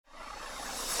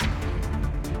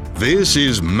This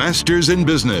is Masters in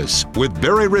Business with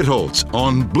Barry Ritholtz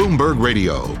on Bloomberg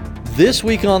Radio. This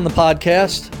week on the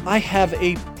podcast, I have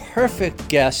a perfect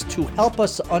guest to help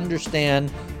us understand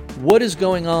what is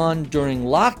going on during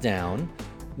lockdown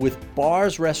with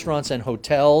bars, restaurants, and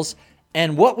hotels,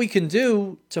 and what we can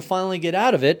do to finally get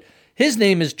out of it. His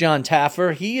name is Jon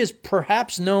Taffer. He is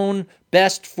perhaps known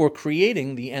best for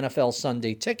creating the NFL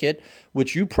Sunday Ticket,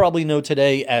 which you probably know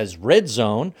today as Red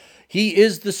Zone. He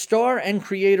is the star and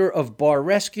creator of Bar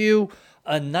Rescue,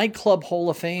 a nightclub Hall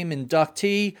of Fame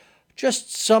inductee,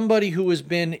 just somebody who has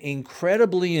been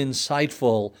incredibly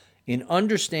insightful in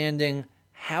understanding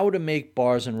how to make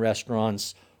bars and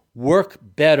restaurants work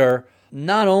better,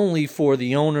 not only for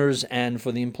the owners and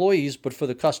for the employees, but for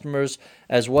the customers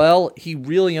as well. He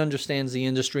really understands the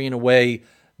industry in a way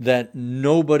that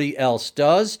nobody else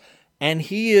does, and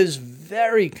he is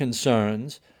very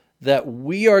concerned that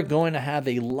we are going to have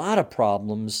a lot of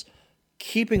problems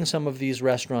keeping some of these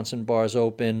restaurants and bars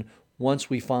open once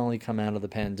we finally come out of the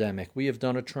pandemic. We have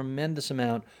done a tremendous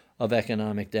amount of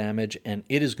economic damage, and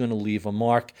it is going to leave a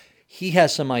mark. He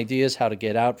has some ideas how to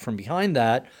get out from behind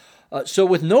that. So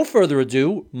with no further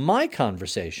ado, my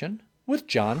conversation with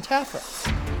Jon Taffer.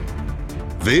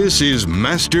 This is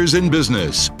Masters in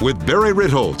Business with Barry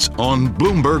Ritholtz on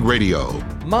Bloomberg Radio.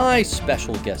 My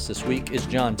special guest this week is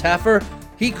Jon Taffer.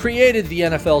 He created the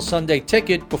NFL Sunday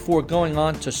Ticket before going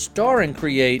on to star and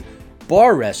create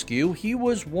Bar Rescue. He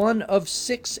was one of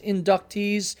 6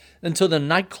 inductees into the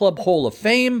Nightclub Hall of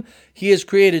Fame. He has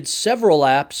created several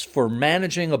apps for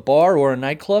managing a bar or a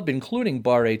nightclub, including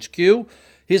Bar HQ.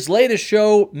 His latest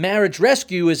show, Marriage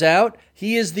Rescue, is out.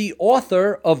 He is the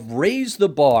author of Raise the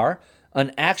Bar,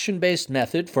 an action-based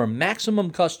method for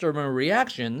maximum customer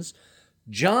reactions.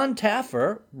 Jon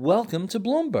Taffer, welcome to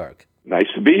Bloomberg. Nice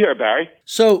to be here, Barry.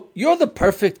 So you're the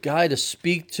perfect guy to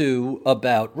speak to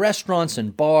about restaurants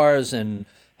and bars and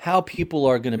how people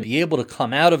are going to be able to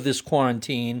come out of this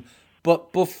quarantine.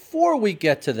 But before we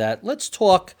get to that, let's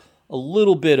talk a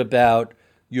little bit about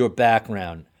your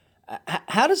background.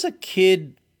 How does a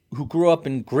kid who grew up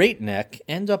in Great Neck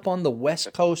end up on the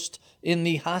West Coast in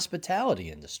the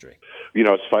hospitality industry? You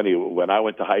know, it's funny. When I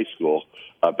went to high school,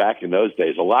 back in those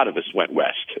days, a lot of us went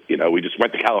west. You know, we just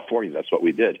went to California. That's what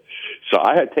we did. So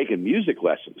I had taken music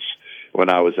lessons when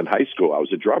I was in high school. I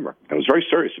was a drummer. I was very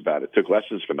serious about it. Took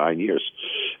lessons for 9 years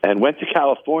and went to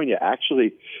California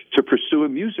actually to pursue a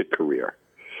music career.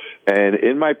 And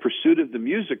in my pursuit of the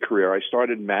music career, I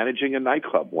started managing a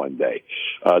nightclub one day,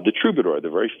 the Troubadour, the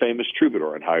very famous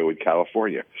Troubadour in Hollywood,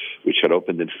 California, which had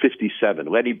opened in 1957.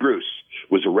 Lenny Bruce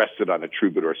was arrested on a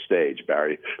Troubadour stage,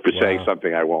 Barry, for saying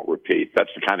something I won't repeat. That's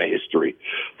the kind of history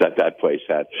that place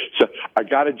had. So I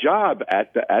got a job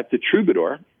at the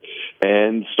Troubadour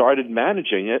and started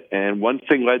managing it, and one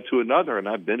thing led to another, and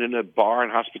I've been in a bar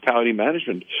and hospitality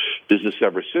management business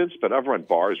ever since, but I've run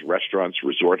bars, restaurants,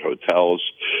 resort hotels.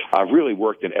 I've really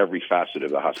worked in every facet of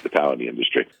the hospitality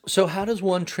industry. So how does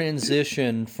one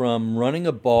transition from running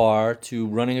a bar to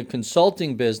running a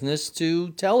consulting business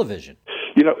to television?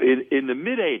 You know, in the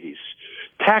mid-'80s,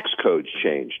 tax codes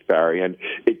changed, Barry, and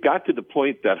it got to the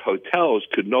point that hotels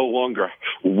could no longer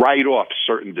write off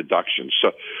certain deductions.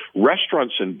 So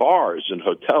restaurants and bars and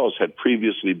hotels had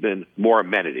previously been more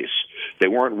amenities. They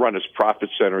weren't run as profit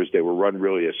centers. They were run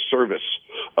really as service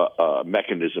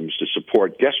mechanisms to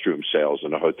support guest room sales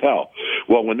in a hotel.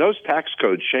 Well, when those tax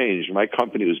codes changed, my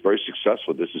company was very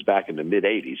successful. This is back in the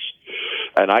mid-'80s.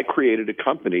 And I created a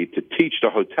company to teach the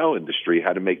hotel industry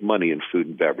how to make money in food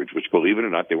and beverage, which, believe it or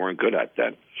not, they weren't good at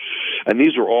then. And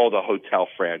these were all the hotel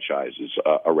franchises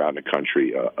around the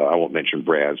country. I won't mention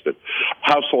brands, but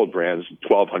household brands,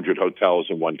 1,200 hotels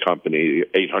in one company,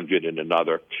 800 in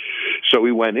another. So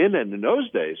we went in, and in those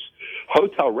days,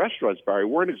 hotel restaurants, Barry,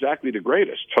 weren't exactly the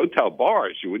greatest. Hotel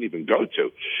bars you wouldn't even go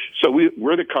to. So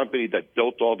we're the company that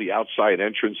built all the outside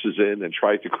entrances in and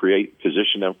tried to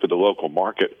position them for the local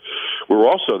market. We're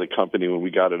also the company, when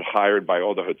we got hired by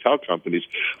all the hotel companies,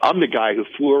 I'm the guy who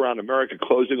flew around America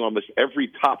closing almost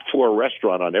every top floor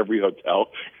restaurant on every hotel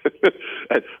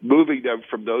and moving them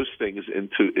from those things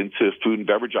into food and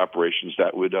beverage operations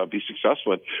that would be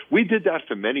successful. And we did that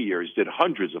for many years, did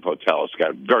hundreds of hotels,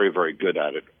 got very, very good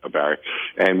at it, Barry.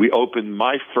 And we opened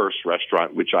my first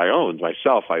restaurant, which I owned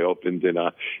myself. I opened in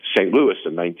St. Louis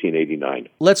in 1989.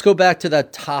 Let's go back to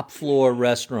that top floor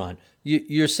restaurant.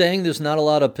 You're saying there's not a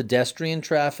lot of pedestrian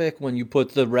traffic when you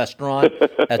put the restaurant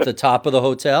at the top of the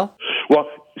hotel? Well,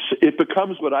 it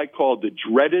becomes what I call the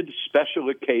dreaded special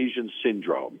occasion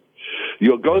syndrome.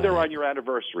 You'll go there on your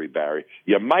anniversary, Barry.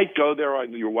 You might go there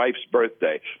on your wife's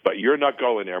birthday, but you're not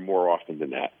going there more often than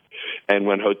that. And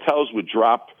when hotels would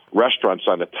drop restaurants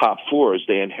on the top floors,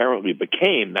 they inherently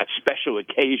became that special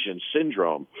occasion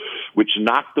syndrome, which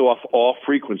knocked off all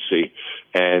frequency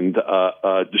and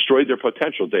destroyed their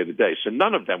potential day to day. So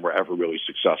none of them were ever really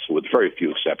successful, with very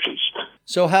few exceptions.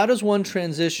 So how does one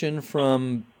transition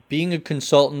from being a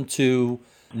consultant to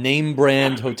name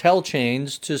brand hotel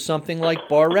chains to something like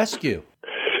Bar Rescue?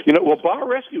 Well, Bar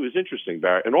Rescue is interesting,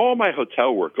 Barry. In all my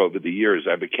hotel work over the years,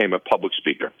 I became a public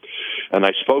speaker. And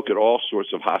I spoke at all sorts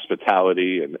of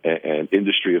hospitality and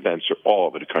industry events all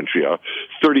over the country,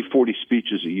 30, 40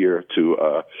 speeches a year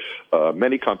to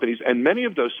many companies. And many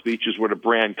of those speeches were to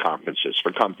brand conferences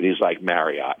for companies like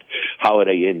Marriott,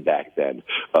 Holiday Inn back then,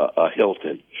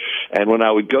 Hilton. And when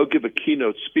I would go give a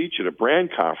keynote speech at a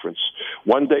brand conference,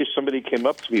 one day somebody came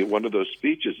up to me at one of those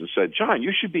speeches and said, "John,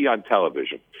 you should be on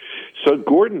television." So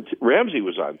Gordon Ramsay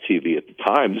was on TV at the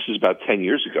time. This is about 10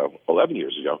 years ago, 11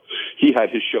 years ago. He had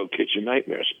his show Kitchen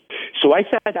Nightmares. So I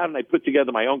sat down and I put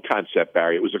together my own concept,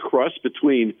 Barry. It was a cross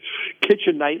between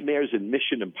Kitchen Nightmares and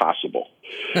Mission Impossible.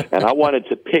 And I wanted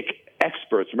to pick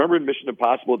experts. Remember in Mission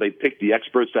Impossible, they picked the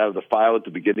experts out of the file at the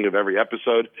beginning of every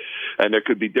episode, and there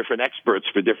could be different experts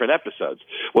for different episodes.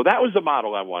 Well, that was the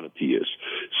model I wanted to use.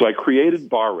 So I created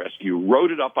Bar Rescue, wrote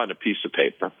it up on a piece of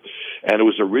paper, and it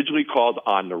was originally called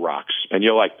On the Rocks. And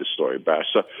you'll like the story, Barry.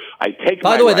 So I take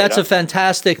By the way, that's a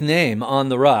fantastic name, On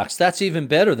the Rocks. That's even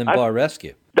better than Bar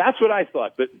Rescue. That's what I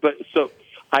thought. But so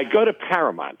I go to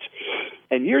Paramount.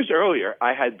 And years earlier,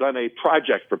 I had done a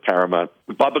project for Paramount,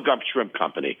 Bubba Gump Shrimp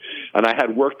Company, and I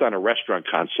had worked on a restaurant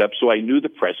concept, so I knew the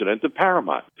president of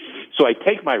Paramount. So I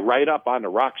take my write-up On the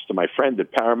Rocks to my friend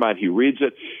at Paramount. He reads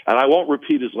it, and I won't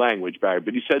repeat his language, Barry,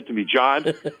 but he said to me, "John,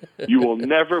 you will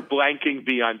never blanking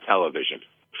be on television.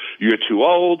 You're too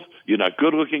old. You're not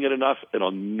good-looking enough.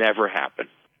 It'll never happen."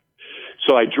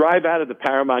 So I drive out of the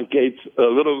Paramount gates a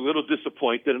little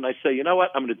disappointed, and I say, "You know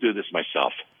what? I'm going to do this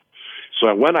myself." So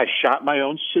I shot my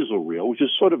own sizzle reel, which is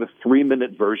sort of a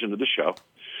 3-minute version of the show,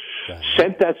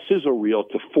 sent that sizzle reel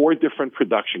to 4 different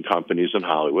production companies in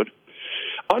Hollywood.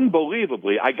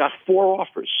 Unbelievably, I got 4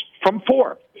 offers from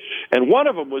 4. And one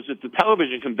of them was at the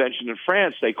television convention in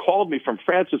France. They called me from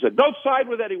France and said, "Don't side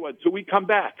with anyone till we come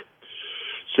back."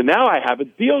 So now I have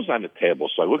deals on the table.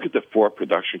 So I look at the 4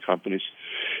 production companies,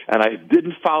 and I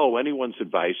didn't follow anyone's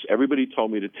advice. Everybody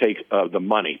told me to take the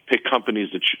money, pick companies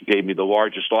that gave me the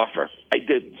largest offer. I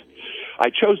didn't.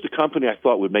 I chose the company I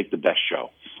thought would make the best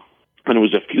show, and it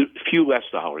was a few less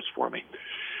dollars for me.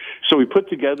 So we put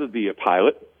together the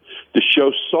pilot. The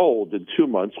show sold in 2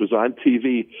 months, was on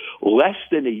TV less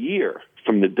than a year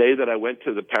from the day that I went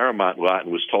to the Paramount lot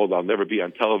and was told I'll never be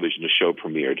on television. The show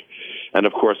premiered. And,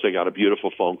 of course, I got a beautiful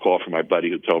phone call from my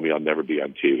buddy who told me I'll never be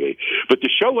on TV. But the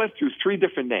show went through 3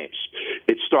 different names.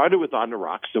 It started with On the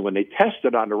Rocks, and when they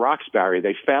tested On the Rocks, Barry,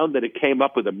 they found that it came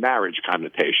up with a marriage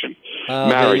connotation.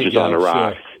 Marriage is on the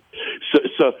rocks.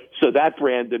 Sure. So that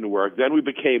brand didn't work. Then we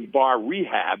became Bar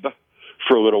Rehab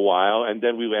for a little while, and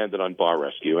then we landed on Bar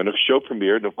Rescue. And the show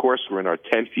premiered, and, of course, we're in our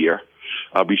 10th year.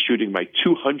 I'll be shooting my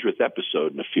 200th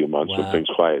episode in a few months when things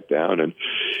quiet down, and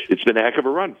it's been a heck of a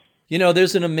run. You know,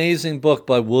 there's an amazing book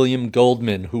by William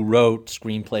Goldman who wrote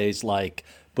screenplays like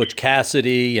Butch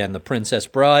Cassidy and The Princess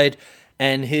Bride,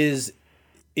 and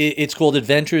it's called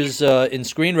Adventures in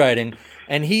Screenwriting,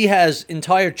 and he has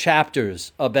entire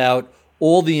chapters about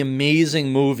all the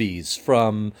amazing movies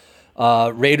from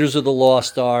Raiders of the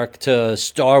Lost Ark to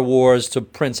Star Wars to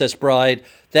Princess Bride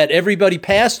that everybody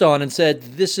passed on and said,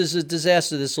 this is a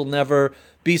disaster, this will never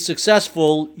be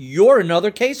successful. You're another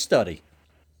case study.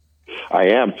 I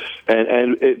am. But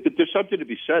there's something to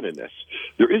be said in this.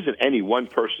 There isn't any one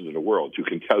person in the world who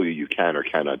can tell you can or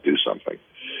cannot do something.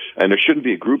 And there shouldn't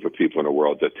be a group of people in the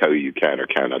world that tell you can or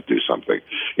cannot do something.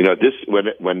 You know,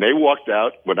 when I walked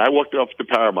off the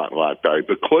Paramount lot, Barry,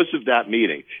 because of that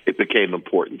meeting, it became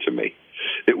important to me.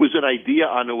 It was an idea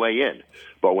on the way in.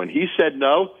 But when he said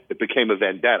no, it became a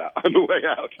vendetta on the way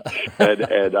out.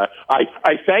 And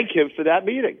I thank him for that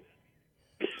meeting.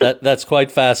 That's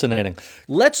quite fascinating.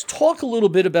 Let's talk a little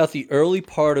bit about the early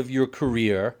part of your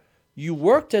career. You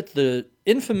worked at the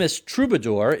infamous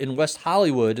Troubadour in West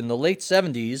Hollywood in the late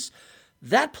 70s.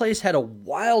 That place had a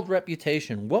wild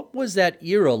reputation. What was that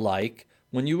era like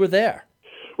when you were there?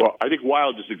 Well, I think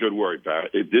wild is a good word, Barry.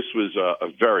 This was a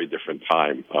very different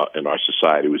time in our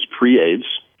society. It was pre-AIDS.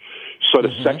 So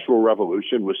the sexual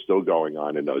revolution was still going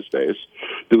on in those days.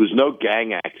 There was no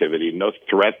gang activity, no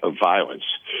threat of violence.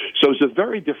 So it was a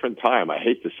very different time. I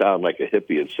hate to sound like a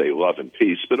hippie and say love and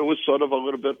peace, but it was sort of a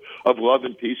little bit of love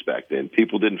and peace back then.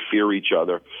 People didn't fear each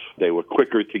other. They were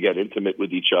quicker to get intimate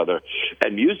with each other.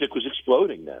 And music was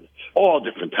exploding then. All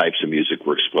different types of music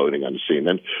were exploding on the scene.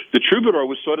 And the Troubadour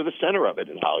was sort of the center of it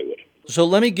in Hollywood. So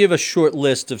let me give a short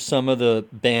list of some of the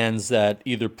bands that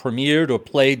either premiered or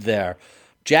played there.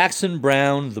 Jackson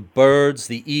Browne, the Byrds,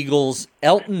 the Eagles,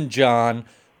 Elton John,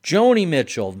 Joni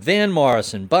Mitchell, Van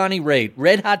Morrison, Bonnie Raitt,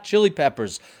 Red Hot Chili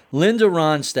Peppers, Linda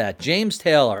Ronstadt, James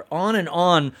Taylor,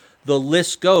 on the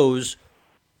list goes.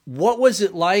 What was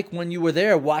it like when you were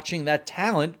there watching that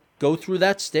talent go through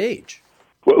that stage?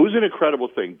 Well, it was an incredible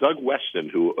thing. Doug Weston,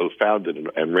 who founded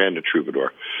and ran the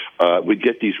Troubadour, would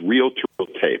get these reel-to-reel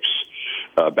tapes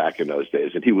back in those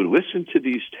days, and he would listen to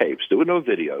these tapes. There were no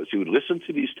videos. He would listen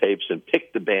to these tapes and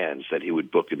pick the bands that he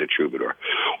would book in the Troubadour.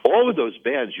 All of those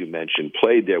bands you mentioned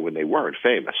played there when they weren't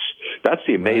famous. That's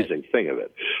the amazing thing of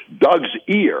it. Doug's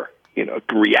ear,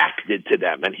 reacted to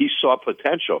them, and he saw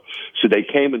potential. So they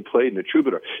came and played in the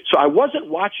Troubadour. So I wasn't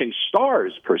watching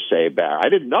stars per se, Barry. I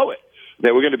didn't know it.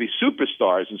 They were going to be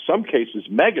superstars, in some cases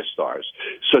megastars.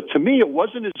 So to me, it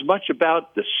wasn't as much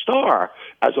about the star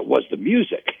as it was the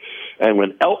music. And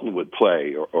when Elton would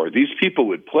play, or these people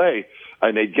would play,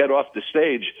 and they'd get off the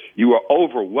stage, you were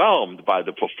overwhelmed by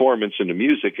the performance and the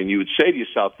music, and you would say to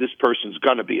yourself, this person's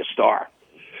going to be a star.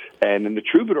 And in the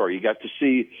Troubadour, you got to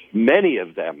see many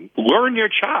of them learn their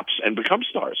chops and become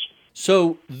stars.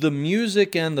 So the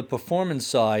music and the performance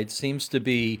side seems to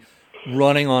be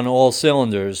running on all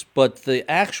cylinders, but the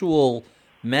actual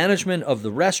management of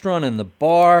the restaurant and the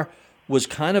bar was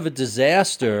kind of a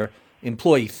disaster.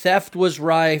 Employee theft was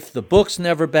rife. The books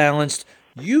never balanced.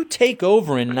 You take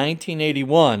over in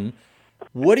 1981.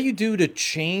 What do you do to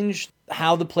change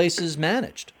how the place is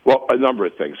managed? Well, a number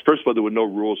of things. First of all, there were no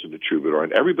rules in the Troubadour,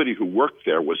 and everybody who worked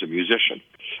there was a musician.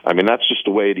 I mean, that's just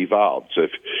the way it evolved. So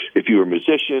if you were a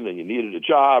musician and you needed a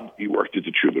job, you worked at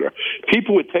the Troubadour.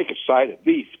 People would take a side of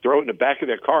beef, throw it in the back of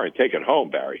their car, and take it home,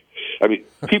 Barry. I mean,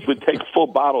 people would take full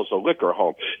bottles of liquor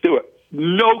home. There were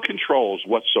no controls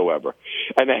whatsoever.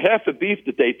 And the half of beef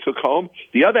that they took home,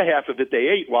 the other half of it they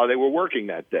ate while they were working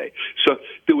that day. So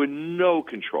there were no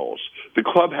controls. The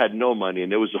club had no money,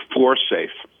 and there was a floor safe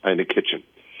in the kitchen.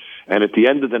 And at the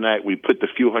end of the night, we put the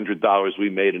few $100s we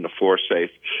made in the floor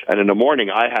safe. And in the morning,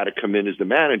 I had to come in as the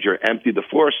manager, empty the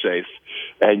floor safe,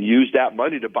 and use that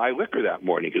money to buy liquor that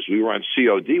morning because we were on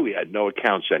COD. We had no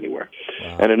accounts anywhere.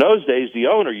 Wow. And in those days, the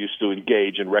owner used to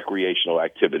engage in recreational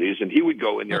activities, and he would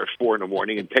go in there at 4 in the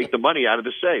morning and take the money out of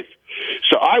the safe.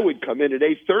 So I would come in at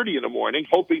 8:30 in the morning,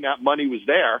 hoping that money was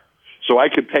there so I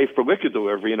could pay for liquor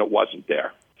delivery, and it wasn't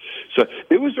there. So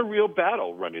it was a real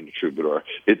battle running the Troubadour.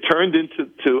 It turned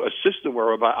into a system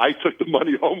where I took the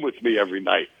money home with me every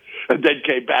night and then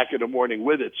came back in the morning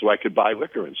with it so I could buy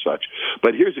liquor and such.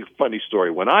 But here's a funny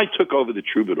story. When I took over the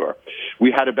Troubadour,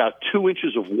 we had about 2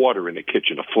 inches of water in the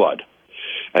kitchen, a flood.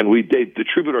 And the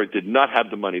Troubadour did not have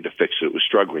the money to fix it. It was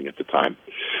struggling at the time.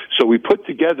 So we put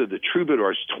together the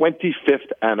Troubadour's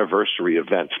 25th anniversary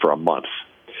event for a month.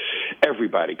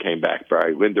 Everybody came back,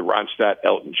 Barry. Linda Ronstadt,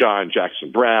 Elton John,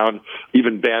 Jackson Browne,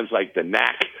 even bands like the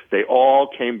Knack. They all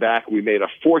came back. We made a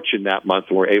fortune that month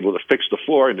and were able to fix the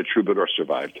floor, and the Troubadour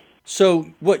survived. So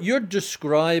what you're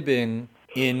describing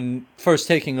in first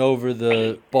taking over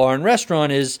the bar and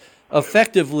restaurant is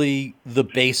effectively the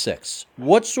basics.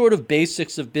 What sort of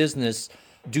basics of business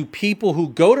do people who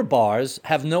go to bars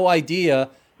have no idea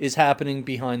is happening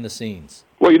behind the scenes?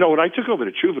 Well, when I took over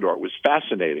the Troubadour, it was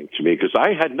fascinating to me because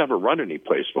I had never run any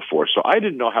place before, so I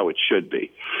didn't know how it should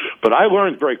be. But I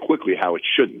learned very quickly how it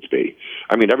shouldn't be.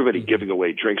 I mean, everybody giving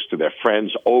away drinks to their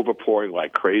friends, overpouring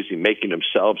like crazy, making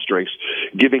themselves drinks,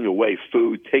 giving away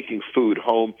food, taking food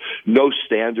home, no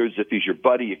standards. If he's your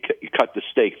buddy, you cut the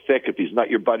steak thick. If he's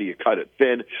not your buddy, you cut it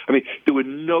thin. I mean, there were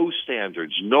no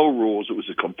standards, no rules. It was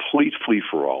a complete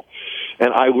free-for-all.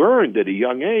 And I learned at a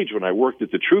young age when I worked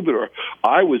at the Troubadour,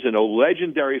 I was in a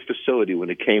legendary facility when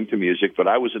it came to music, but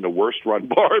I was in the worst-run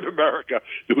bar in America.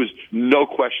 There was no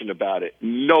question about it.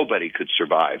 Nobody could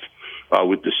survive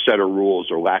with the set of rules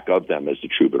or lack of them as the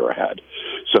Troubadour had.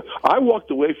 So I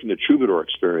walked away from the Troubadour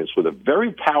experience with a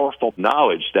very powerful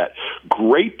knowledge that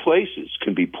great places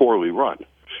can be poorly run.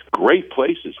 Great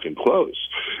places can close.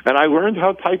 And I learned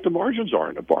how tight the margins are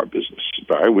in the bar business,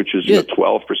 Barry, which is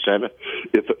 12%.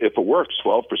 If it works,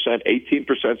 12%,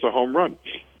 18% is a home run.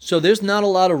 So there's not a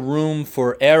lot of room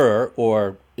for error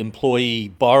or employee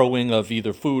borrowing of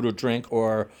either food or drink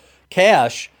or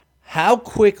cash. How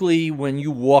quickly, when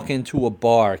you walk into a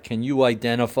bar, can you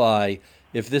identify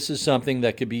if this is something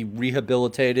that could be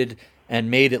rehabilitated and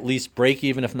made at least break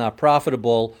even, if not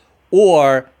profitable,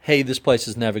 or, hey, this place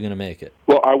is never going to make it?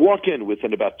 Well, I walk in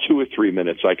within about 2 or 3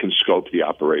 minutes. I can scope the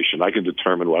operation. I can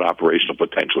determine what operational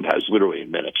potential it has literally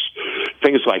in minutes.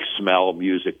 Things like smell,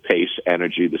 music, pace,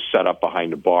 energy, the setup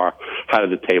behind the bar, how do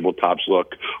the tabletops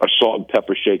look, are salt and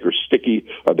pepper shakers sticky,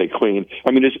 are they clean?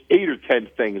 I mean, there's 8 or 10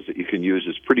 things that you can use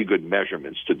as pretty good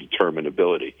measurements to determine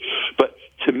ability. But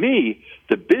to me,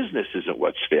 the business isn't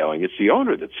what's failing. It's the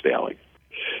owner that's failing.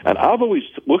 And I've always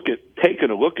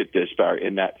taken a look at this, Barry,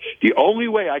 in that the only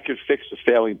way I can fix a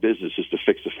failing business is to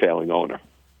fix a failing owner.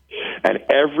 And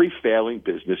every failing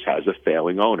business has a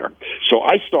failing owner. So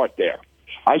I start there.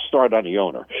 I start on the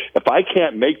owner. If I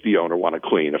can't make the owner want to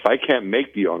clean, if I can't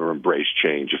make the owner embrace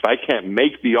change, if I can't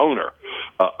make the owner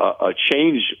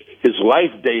change his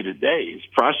life day to day, his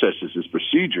processes, his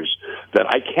procedures, then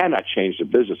I cannot change the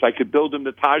business. I could build him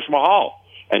the Taj Mahal,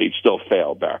 and he'd still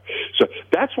fail, Barry. So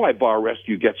that's why bar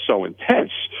rescue gets so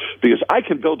intense, because I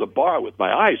can build a bar with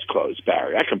my eyes closed,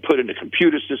 Barry. I can put in the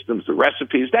computer systems, the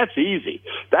recipes. That's easy.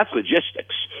 That's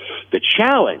logistics. The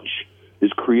challenge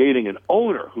is creating an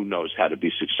owner who knows how to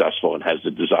be successful and has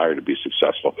the desire to be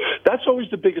successful. That's always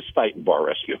the biggest fight in bar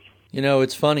rescue. You know,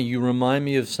 it's funny. You remind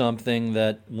me of something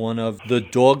that one of the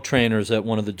dog trainers at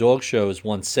one of the dog shows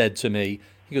once said to me.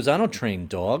 He goes, I don't train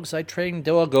dogs. I train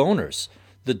dog owners.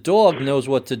 The dog knows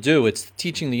what to do. It's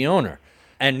teaching the owner.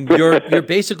 And you're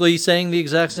basically saying the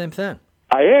exact same thing.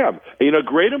 I am. You know,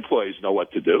 great employees know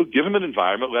what to do. Give them an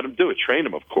environment, let them do it. Train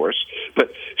them, of course. But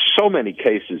so many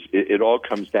cases, it all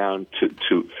comes down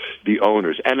to the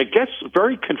owners. And it gets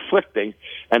very conflicting,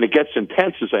 and it gets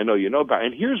intense, as I know you know about.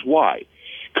 And here's why.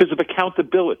 Because of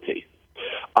accountability.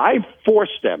 I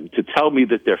force them to tell me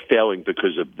that they're failing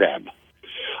because of them.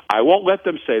 I won't let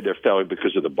them say they're failing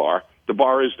because of the bar. The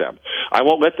bar is them. I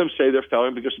won't let them say they're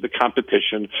failing because of the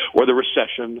competition or the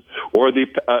recession or the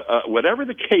whatever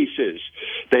the case is.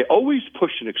 They always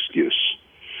push an excuse.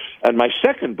 And my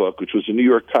second book, which was a New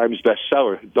York Times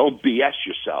bestseller, Don't BS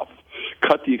Yourself,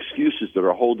 Cut the Excuses That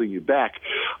Are Holding You Back,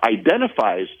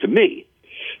 identifies to me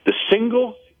the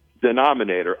single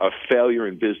denominator of failure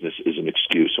in business is an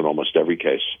excuse in almost every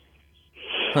case.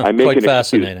 I make quite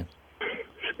fascinating.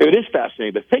 It is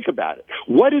fascinating, but think about it.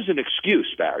 What is an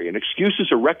excuse, Barry? An excuse is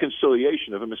a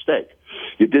reconciliation of a mistake.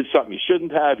 You did something you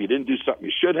shouldn't have, you didn't do something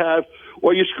you should have,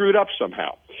 or you screwed up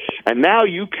somehow. And now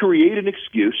you create an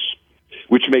excuse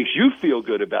which makes you feel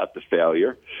good about the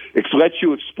failure. It lets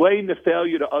you explain the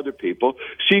failure to other people.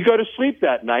 So you go to sleep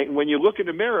that night, and when you look in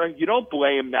the mirror, you don't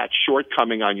blame that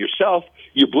shortcoming on yourself.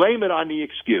 You blame it on the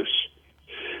excuse.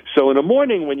 So in the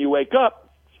morning when you wake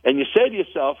up and you say to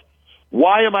yourself,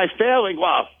 why am I failing?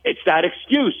 Well, it's that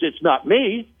excuse. It's not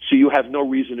me. So you have no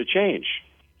reason to change.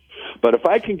 But if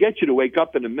I can get you to wake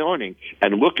up in the morning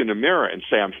and look in the mirror and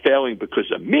say, I'm failing because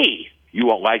of me, you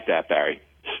won't like that, Barry.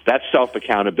 That's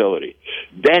self-accountability.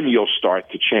 Then you'll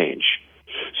start to change.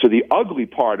 So the ugly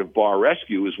part of bar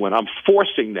rescue is when I'm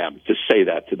forcing them to say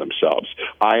that to themselves.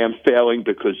 I am failing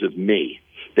because of me.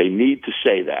 They need to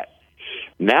say that.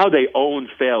 Now they own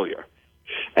failure.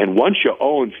 And once you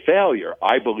own failure,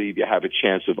 I believe you have a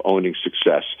chance of owning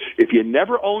success. If you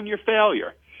never own your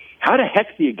failure, how the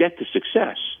heck do you get to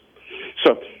success?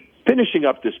 So finishing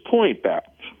up this point, Barry,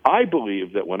 I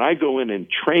believe that when I go in and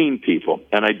train people,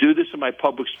 and I do this in my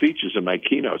public speeches and my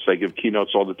keynotes, I give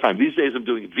keynotes all the time. These days I'm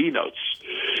doing V-notes.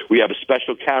 We have a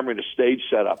special camera and a stage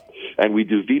set up, and we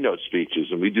do V-note speeches,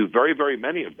 and we do very, very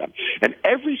many of them. And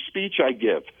every speech I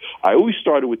give, I always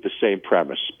started with the same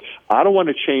premise. I don't want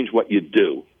to change what you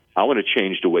do. I want to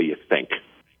change the way you think.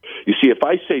 You see, if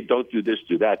I say don't do this,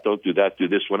 do that, don't do that, do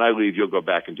this, when I leave, you'll go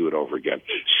back and do it over again.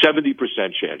 70%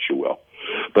 chance you will.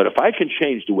 But if I can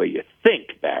change the way you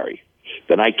think, Barry,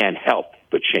 then I can't help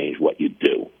but change what you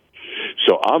do.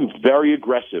 So I'm very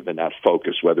aggressive in that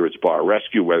focus, whether it's bar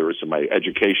rescue, whether it's in my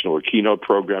educational or keynote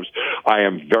programs. I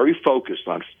am very focused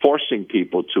on forcing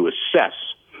people to assess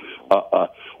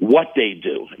what they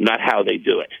do, not how they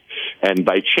do it. And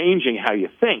by changing how you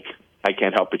think, I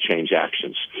can't help but change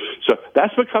actions. So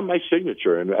that's become my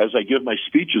signature. And as I give my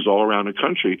speeches all around the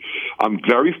country, I'm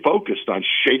very focused on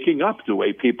shaking up the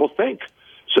way people think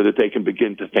so that they can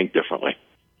begin to think differently.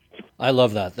 I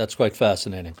love that. That's quite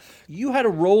fascinating. You had a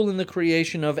role in the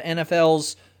creation of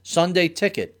NFL's Sunday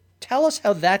Ticket. Tell us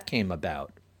how that came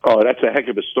about. Oh, that's a heck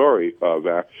of a story.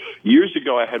 Years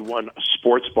ago, I had won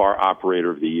Sports Bar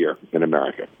Operator of the Year in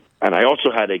America. And I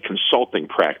also had a consulting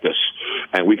practice,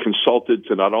 and we consulted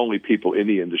to not only people in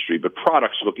the industry, but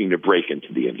products looking to break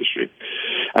into the industry.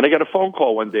 And I got a phone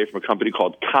call one day from a company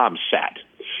called ComSat.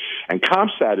 And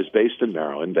ComSat is based in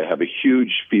Maryland. They have a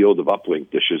huge field of uplink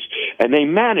dishes, and they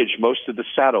manage most of the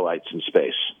satellites in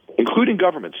space, including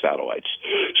government satellites.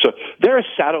 So they're a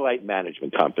satellite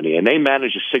management company, and they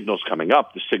manage the signals coming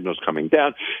up, the signals coming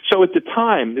down. So at the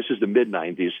time, this is the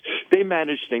mid-'90s, they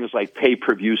managed things like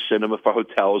pay-per-view cinema for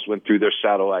hotels went through their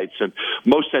satellites, and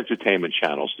most entertainment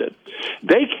channels did.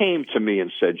 They came to me and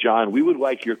said, John, we would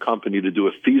like your company to do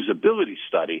a feasibility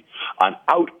study on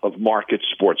out-of-market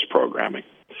sports programming.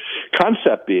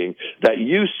 Concept being that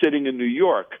you sitting in New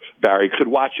York, Barry, could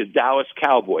watch a Dallas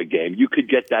Cowboy game. You could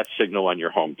get that signal on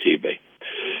your home TV.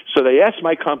 So they asked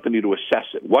my company to assess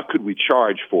it. What could we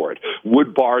charge for it?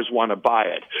 Would bars want to buy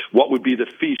it? What would be the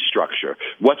fee structure?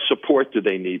 What support do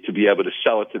they need to be able to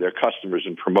sell it to their customers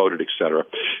and promote it, et cetera?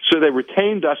 So they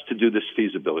retained us to do this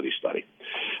feasibility study.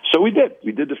 So we did.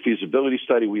 We did the feasibility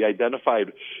study. We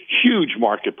identified huge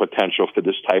market potential for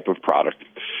this type of product.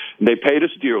 And they paid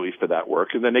us dearly for that work.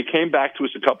 And then they came back to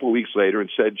us a couple of weeks later and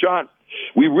said, John,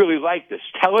 we really like this.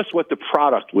 Tell us what the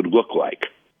product would look like.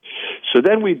 So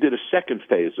then we did a second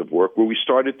phase of work where we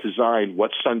started to design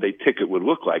what Sunday Ticket would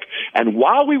look like. And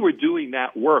while we were doing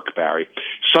that work, Barry,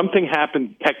 something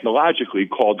happened technologically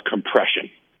called compression.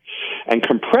 And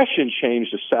compression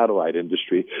changed the satellite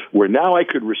industry where now I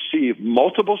could receive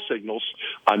multiple signals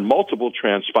on multiple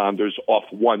transponders off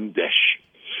one dish.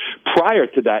 Prior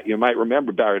to that, you might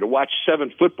remember, Barry, to watch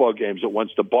 7 football games at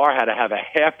once, the bar had to have a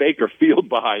half-acre field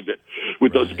behind it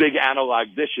with those big analog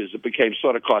dishes. It became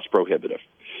sort of cost-prohibitive.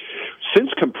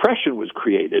 Since compression was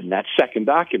created in that second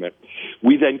document,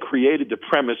 we then created the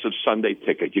premise of Sunday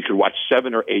Ticket. You could watch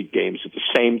 7 or 8 games at the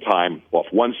same time off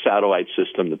one satellite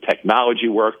system. The technology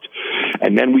worked.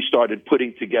 And then we started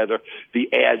putting together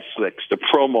the ad slicks, the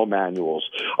promo manuals,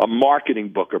 a marketing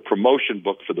book, a promotion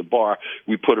book for the bar.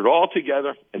 We put it all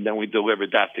together, and then we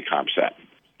delivered that to ComSat.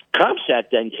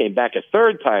 ComSat then came back a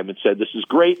third time and said, this is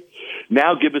great.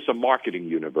 Now give us a marketing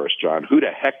universe, John. Who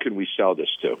the heck can we sell this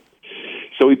to?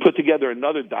 So we put together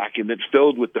another document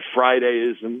filled with the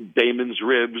Fridays and Damon's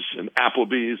Ribs and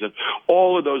Applebee's and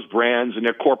all of those brands and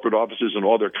their corporate offices and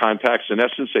all their contacts, in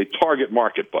essence, a target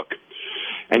market book,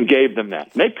 and gave them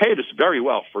that. And they paid us very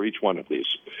well for each one of these.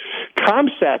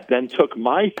 ComSat then took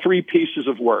my 3 pieces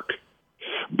of work,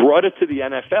 brought it to the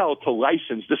NFL to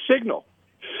license the signal.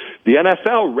 The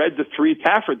NFL read the 3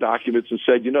 Taffer documents and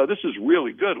said, you know, this is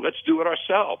really good. Let's do it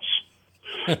ourselves.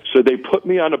 So they put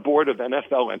me on a board of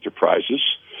NFL Enterprises,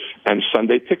 and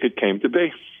Sunday Ticket came to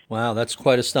be. Wow, that's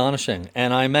quite astonishing.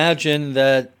 And I imagine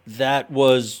that that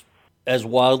was as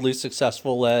wildly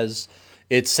successful as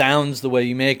it sounds the way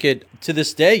you make it. To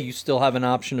this day, you still have an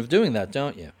option of doing that,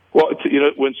 don't you? Well, you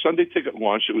know, when Sunday Ticket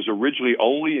launched, it was originally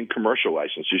only in commercial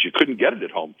licenses. You couldn't get it at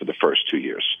home for the first 2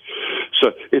 years.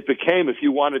 So it became, if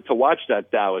you wanted to watch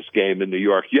that Dallas game in New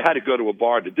York, you had to go to a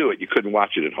bar to do it. You couldn't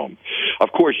watch it at home.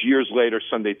 Of course, years later,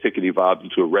 Sunday Ticket evolved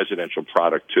into a residential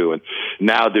product, too. And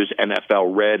now there's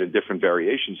NFL Red and different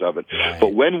variations of it. Right.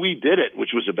 But when we did it,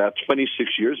 which was about 26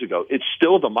 years ago, it's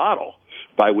still the model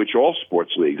by which all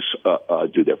sports leagues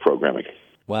do their programming.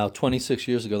 Wow, 26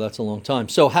 years ago, that's a long time.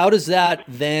 So how does that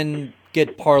then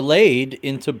get parlayed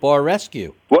into Bar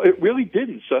Rescue? Well, it really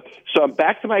didn't. So I'm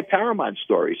back to my Paramount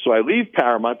story. So I leave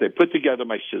Paramount. They put together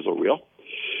my sizzle reel.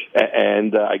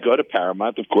 And I go to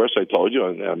Paramount, of course, I told you,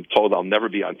 and I'm told I'll never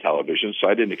be on television, so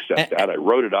I didn't accept that. I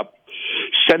wrote it up,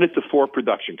 sent it to 4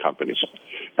 production companies,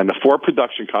 and the 4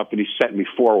 production companies sent me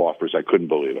 4 offers. I couldn't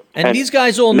believe it. And these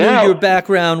guys all knew your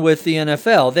background with the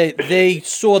NFL. They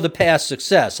saw the past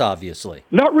success, obviously.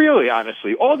 Not really,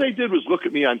 honestly. All they did was look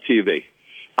at me on TV.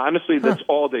 Honestly, that's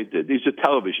all they did. These are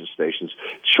television stations.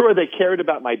 Sure, they cared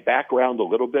about my background a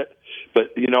little bit,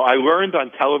 but, you know, I learned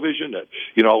on television that,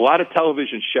 you know, a lot of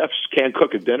television chefs can't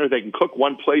cook a dinner. They can cook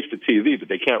one place for TV, but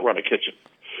they can't run a kitchen.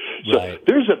 So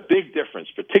there's a big difference,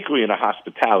 particularly in a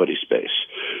hospitality space,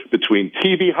 between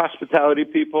TV hospitality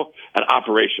people and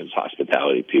operations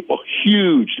hospitality people.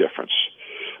 Huge difference.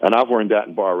 And I've learned that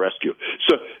in Bar Rescue.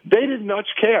 So they didn't much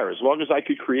care as long as I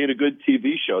could create a good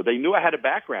TV show. They knew I had a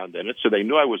background in it, so they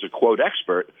knew I was a, quote,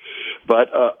 expert.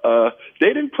 But they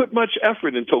didn't put much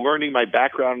effort into learning my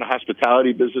background in the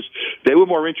hospitality business. They were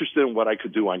more interested in what I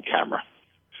could do on camera.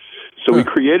 So we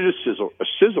created a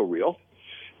sizzle reel,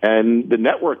 and the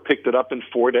network picked it up in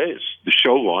 4 days. The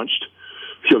show launched.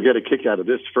 You'll get a kick out of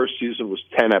this. First season was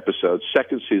 10 episodes.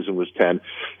 Second season was 10.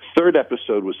 Third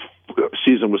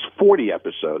season was 40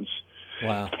 episodes.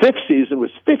 Wow. Fifth season was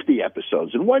 50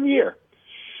 episodes in 1 year.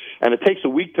 And it takes a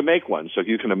week to make one, so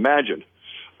you can imagine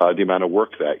the amount of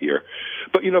work that year.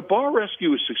 But, you know, Bar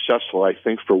Rescue is successful, I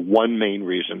think, for one main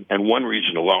reason, and one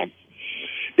reason alone.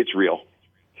 It's real.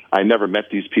 I never met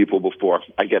these people before.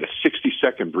 I get a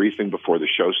 60-second briefing before the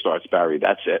show starts, Barry.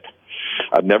 That's it.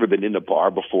 I've never been in a bar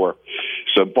before.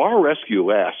 So bar rescue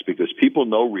lasts because people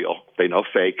know real, they know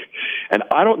fake, and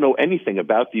I don't know anything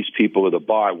about these people at the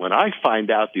bar. When I find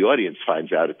out, the audience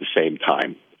finds out at the same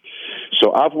time.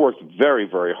 So I've worked very,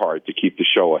 very hard to keep the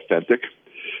show authentic.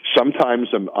 Sometimes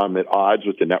I'm at odds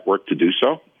with the network to do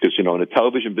so because, in the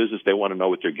television business, they want to know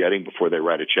what they're getting before they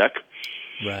write a check.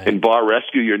 Right. In bar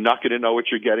rescue, you're not going to know what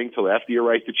you're getting till after you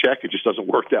write the check. It just doesn't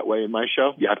work that way in my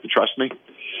show. You have to trust me.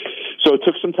 So it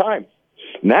took some time.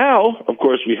 Now, of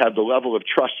course, we have the level of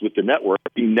trust with the network.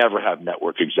 We never have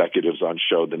network executives on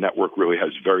show. The network really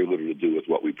has very little to do with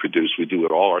what we produce. We do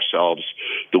it all ourselves,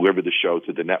 deliver the show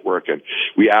to the network, and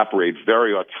we operate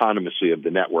very autonomously of the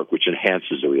network, which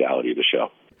enhances the reality of the show.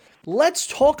 Let's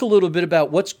talk a little bit about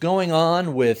what's going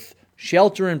on with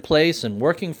shelter in place and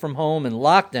working from home and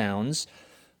lockdowns.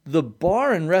 The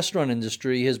bar and restaurant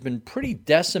industry has been pretty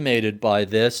decimated by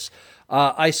this.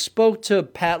 I spoke to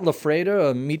Pat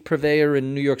LaFreda, a meat purveyor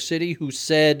in New York City, who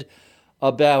said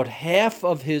about half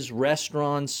of his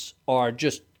restaurants are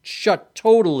just shut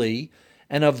totally.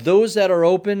 And of those that are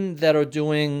open, that are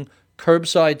doing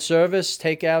curbside service,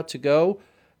 takeout to go,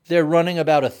 they're running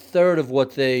about a third of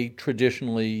what they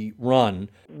traditionally run.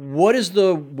 What is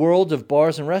the world of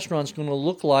bars and restaurants going to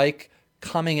look like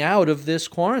coming out of this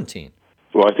quarantine?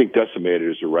 Well, I think decimated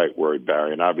is the right word,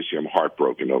 Barry, and obviously I'm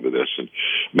heartbroken over this. And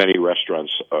many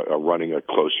restaurants are running at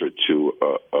closer to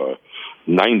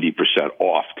 90%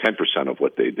 off, 10% of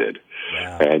what they did.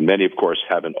 Wow. And many, of course,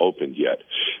 haven't opened yet.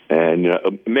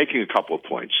 And making a couple of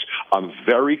points. I'm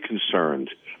very concerned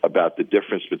about the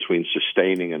difference between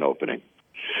sustaining and opening.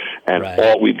 And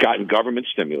right. We've gotten government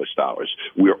stimulus dollars.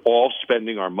 We're all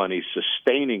spending our money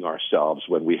sustaining ourselves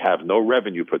when we have no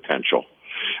revenue potential.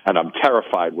 And I'm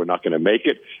terrified we're not going to make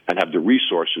it and have the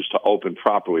resources to open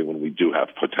properly when we do have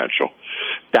potential.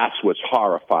 That's what's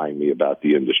horrifying me about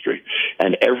the industry.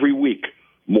 And every week,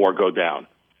 more go down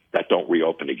that don't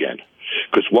reopen again.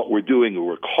 Because what we're doing,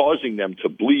 we're causing them to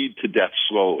bleed to death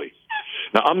slowly.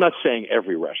 Now, I'm not saying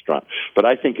every restaurant, but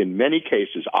I think in many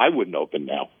cases, I wouldn't open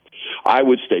now. I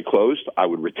would stay closed. I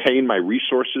would retain my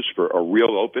resources for a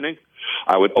real opening.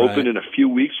 I would open in a few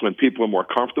weeks when people are more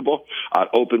comfortable. I'd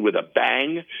open with a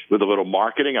bang, with a little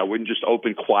marketing. I wouldn't just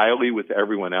open quietly with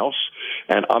everyone else.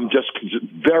 And I'm just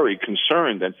very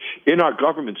concerned. And in our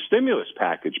government stimulus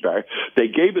package, Barry, they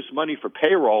gave us money for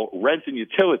payroll, rent, and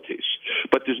utilities.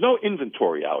 But there's no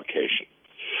inventory allocation.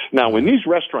 Now, when these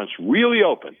restaurants really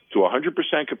open to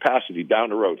 100% capacity down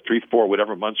the road, 3, 4,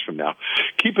 whatever months from now,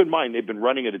 keep in mind they've been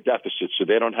running at a deficit, so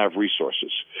they don't have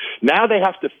resources. Now they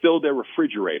have to fill their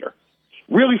refrigerator.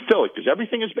 Really fill it, because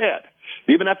everything is bad.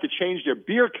 They even have to change their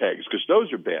beer kegs, because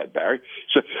those are bad, Barry.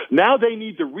 So now they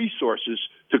need the resources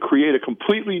to create a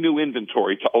completely new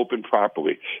inventory to open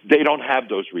properly. They don't have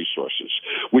those resources,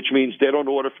 which means they don't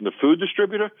order from the food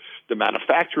distributor, the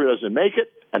manufacturer doesn't make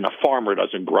it, and the farmer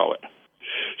doesn't grow it.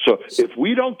 So if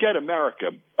we don't get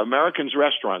Americans'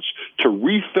 restaurants to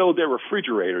refill their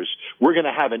refrigerators, we're going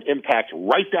to have an impact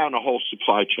right down the whole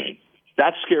supply chain.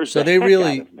 That scares the heck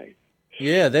out of me.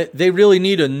 Yeah, they really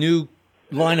need a new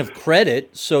line of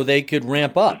credit so they could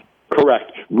ramp up.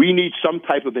 Correct. We need some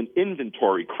type of an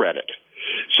inventory credit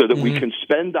so that we can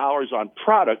spend dollars on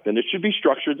product, and it should be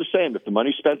structured the same. If the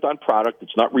money's spent on product,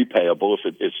 it's not repayable.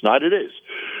 If it's not, it is.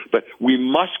 But we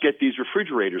must get these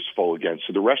refrigerators full again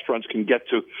so the restaurants can get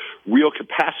to real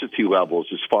capacity levels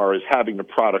as far as having the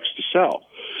products to sell.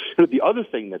 The other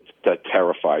thing that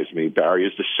terrifies me, Barry,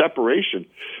 is the separation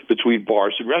between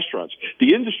bars and restaurants.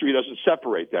 The industry doesn't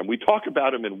separate them. We talk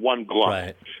about them in one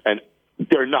glove, and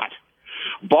they're not.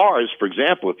 Bars, for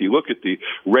example, if you look at the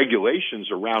regulations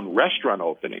around restaurant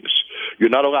openings, you're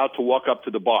not allowed to walk up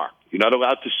to the bar. You're not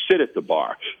allowed to sit at the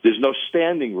bar. There's no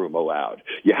standing room allowed.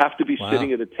 You have to be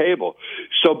sitting at a table.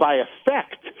 So by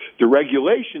effect, the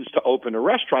regulations to open a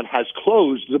restaurant has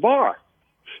closed the bar.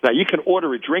 Now, you can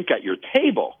order a drink at your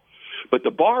table, but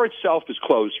the bar itself is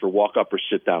closed for walk-up or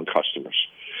sit-down customers.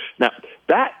 Now,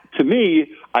 that, to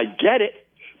me, I get it.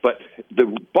 But the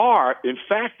bar, in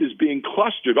fact, is being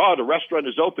clustered. Oh, the restaurant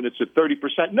is open. It's at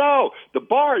 30%. No, the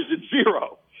bar is at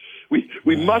 0.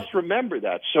 We must remember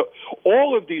that. So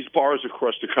all of these bars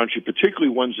across the country, particularly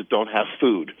ones that don't have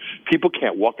food, people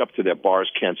can't walk up to their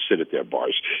bars, can't sit at their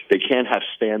bars. They can't have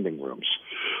standing rooms.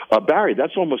 Barry,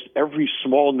 that's almost every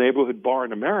small neighborhood bar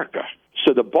in America.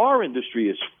 So the bar industry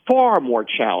is far more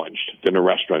challenged than the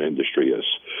restaurant industry is.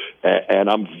 And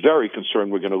I'm very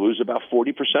concerned we're going to lose about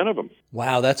 40% of them.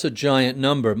 Wow, that's a giant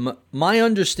number. My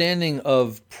understanding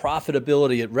of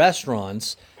profitability at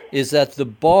restaurants is that the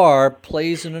bar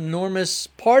plays an enormous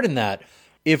part in that.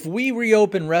 If we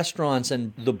reopen restaurants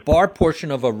and the bar portion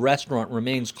of a restaurant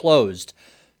remains closed,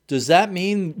 does that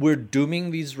mean we're dooming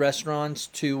these restaurants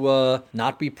to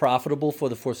not be profitable for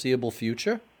the foreseeable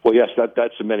future? Well, yes,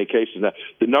 that's in many cases. Now,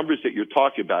 the numbers that you're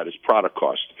talking about is product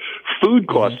cost. Food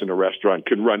costs in a restaurant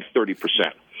can run 30%.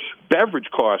 Beverage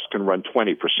costs can run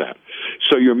 20%.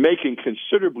 So you're making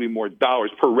considerably more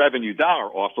dollars per revenue dollar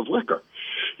off of liquor.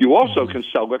 You also can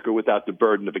sell liquor without the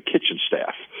burden of a kitchen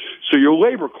staff. So your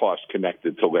labor cost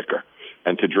connected to liquor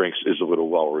and to drinks is a little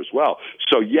lower as well.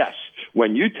 So yes,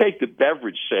 when you take the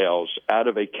beverage sales out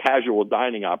of a casual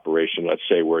dining operation, let's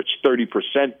say where it's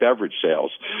 30% beverage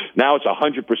sales, now it's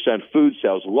 100% food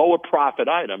sales, lower profit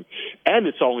item, and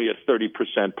it's only a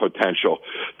 30% potential.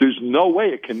 There's no way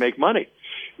it can make money.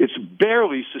 It's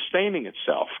barely sustaining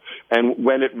itself. And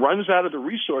when it runs out of the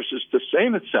resources to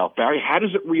sustain itself, Barry, how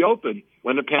does it reopen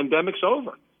when the pandemic's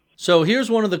over? So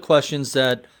here's one of the questions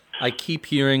that I keep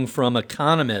hearing from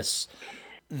economists.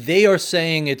 They are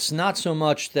saying it's not so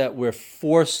much that we're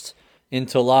forced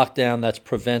into lockdown that's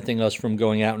preventing us from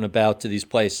going out and about to these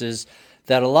places,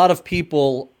 that a lot of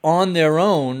people on their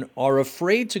own are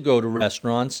afraid to go to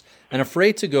restaurants and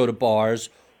afraid to go to bars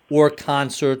or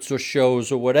concerts or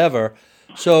shows or whatever.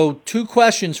 So 2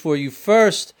 questions for you.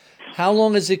 First, how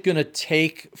long is it going to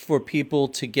take for people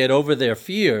to get over their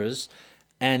fears?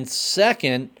 And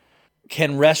second,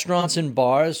 can restaurants and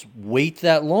bars wait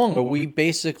that long? Are we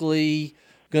basically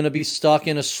going to be stuck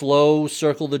in a slow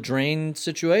circle the drain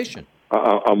situation?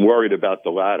 I'm worried about the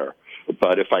latter.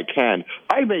 But if I can,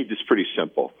 I made this pretty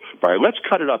simple. All right, let's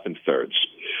cut it up in thirds.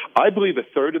 I believe a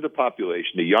third of the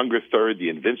population, the younger third, the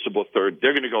invincible third,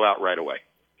 they're going to go out right away.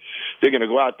 They're going to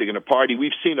go out. They're going to party.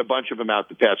 We've seen a bunch of them out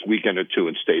the past weekend or two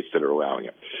in states that are allowing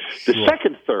it. The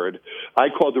second third, I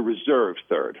call the reserve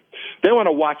third. They want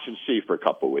to watch and see for a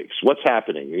couple of weeks. What's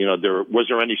happening? You know, was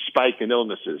there any spike in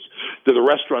illnesses? Do the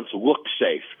restaurants look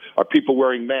safe? Are people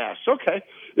wearing masks? Okay.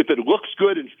 If it looks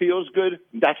good and feels good,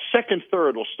 that second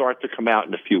third will start to come out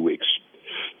in a few weeks.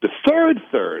 The third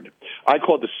third, I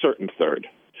call the certain third.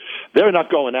 They're not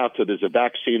going out till there's a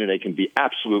vaccine and they can be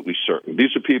absolutely certain.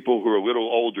 These are people who are a little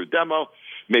older demo,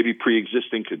 maybe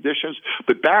pre-existing conditions.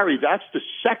 But, Barry, that's the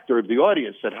sector of the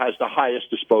audience that has the highest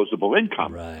disposable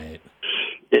income. Right.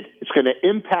 It's going to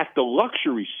impact the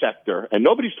luxury sector, and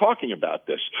nobody's talking about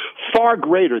this, far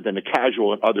greater than the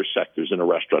casual and other sectors in the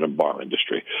restaurant and bar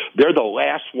industry. They're the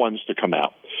last ones to come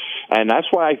out. And that's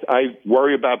why I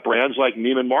worry about brands like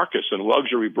Neiman Marcus and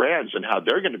luxury brands and how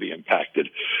they're going to be impacted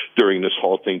during this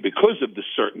whole thing because of the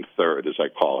certain third, as I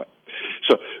call it.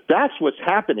 So that's what's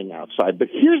happening outside. But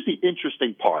here's the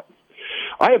interesting part.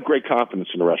 I have great confidence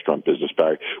in the restaurant business,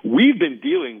 Barry. We've been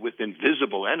dealing with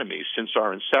invisible enemies since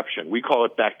our inception. We call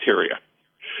it bacteria.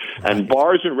 And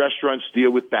bars and restaurants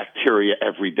deal with bacteria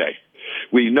every day.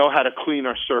 We know how to clean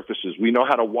our surfaces. We know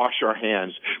how to wash our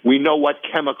hands. We know what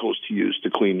chemicals to use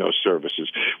to clean those surfaces.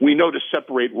 We know to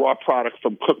separate raw product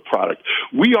from cooked product.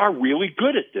 We are really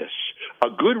good at this. A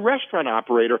good restaurant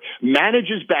operator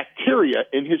manages bacteria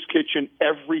in his kitchen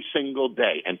every single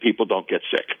day, and people don't get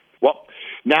sick. Well,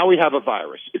 now we have a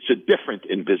virus. It's a different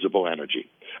invisible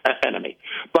enemy.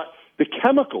 But the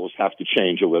chemicals have to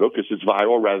change a little because it's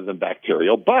viral rather than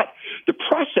bacterial, but the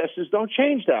processes don't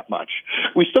change that much.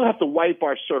 We still have to wipe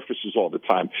our surfaces all the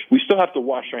time. We still have to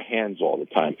wash our hands all the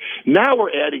time. Now we're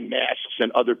adding masks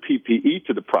and other PPE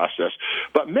to the process,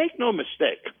 but make no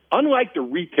mistake, unlike the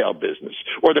retail business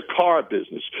or the car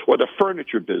business or the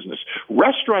furniture business,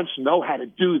 restaurants know how to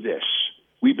do this.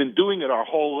 We've been doing it our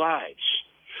whole lives.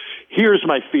 Here's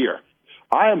my fear.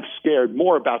 I am scared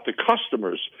more about the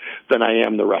customers than I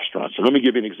am the restaurants. And let me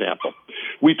give you an example.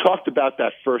 We talked about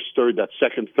that first third, that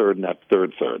second third, and that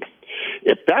third third.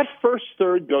 If that first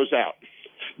third goes out,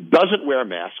 doesn't wear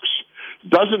masks,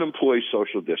 doesn't employ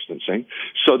social distancing,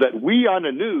 so that we on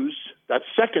the news, that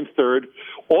second third,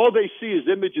 all they see is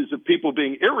images of people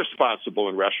being irresponsible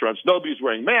in restaurants. Nobody's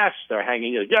wearing masks. They're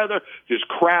hanging together. There's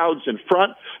crowds in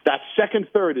front. That second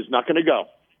third is not going to go.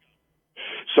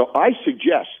 So I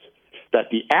suggest that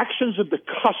the actions of the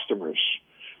customers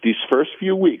these first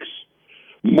few weeks,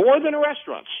 more than the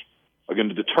restaurants, are going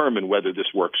to determine whether this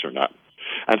works or not.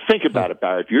 And think about it,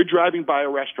 Barry. If you're driving by a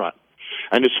restaurant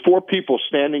and there's 4 people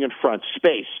standing in front,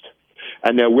 spaced,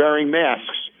 and they're wearing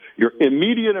masks, your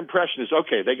immediate impression is,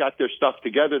 okay, they got their stuff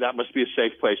together. That must be a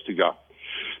safe place to go.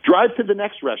 Drive to the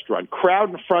next restaurant,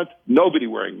 crowd in front, nobody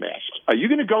wearing masks. Are you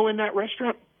going to go in that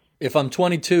restaurant? If I'm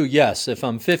 22, yes. If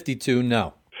I'm 52,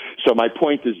 no. So my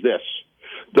point is this.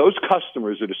 Those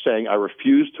customers that are saying, I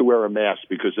refuse to wear a mask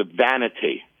because of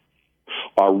vanity,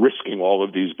 are risking all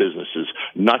of these businesses,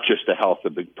 not just the health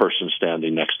of the person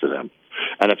standing next to them.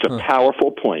 And it's a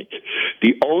powerful point.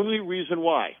 The only reason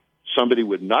why somebody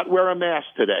would not wear a mask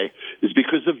today is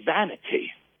because of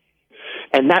vanity.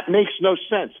 And that makes no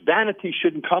sense. Vanity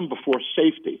shouldn't come before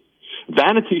safety.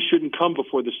 Vanity shouldn't come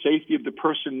before the safety of the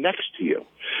person next to you.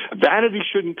 Vanity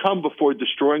shouldn't come before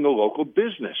destroying a local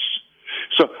business.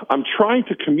 So I'm trying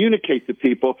to communicate to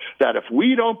people that if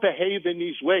we don't behave in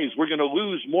these ways, we're going to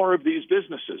lose more of these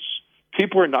businesses.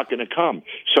 People are not going to come.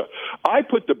 So I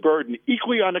put the burden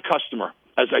equally on the customer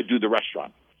as I do the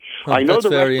restaurant. I know the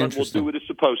restaurant will do what it's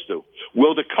supposed to.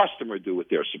 Will the customer do what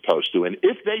they're supposed to? And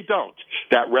if they don't,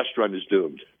 that restaurant is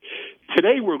doomed.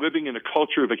 Today, we're living in a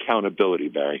culture of accountability,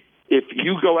 Barry. If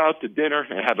you go out to dinner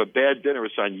and have a bad dinner,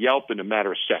 it's on Yelp in a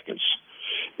matter of seconds.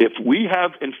 If we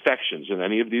have infections in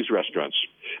any of these restaurants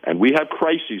and we have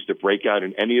crises that break out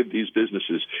in any of these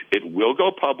businesses, it will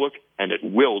go public and it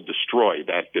will destroy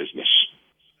that business.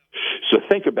 So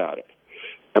think about it.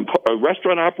 A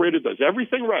restaurant operator does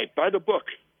everything right, by the book.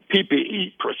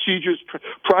 PPE, procedures,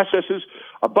 processes.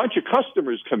 A bunch of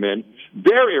customers come in.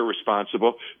 They're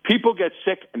irresponsible. People get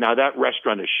sick, and now that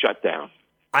restaurant is shut down.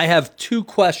 I have two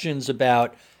questions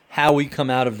about how we come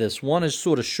out of this. One is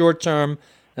sort of short-term,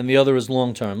 and the other is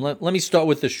long-term. Let me start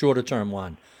with the shorter-term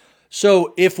one.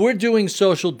 So if we're doing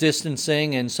social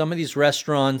distancing and some of these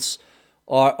restaurants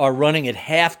are running at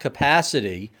half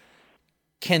capacity,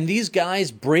 can these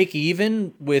guys break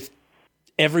even with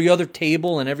every other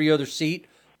table and every other seat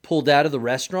pulled out of the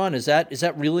restaurant? Is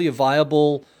that really a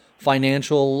viable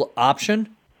financial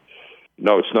option?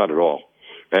 No, it's not at all.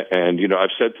 And, I've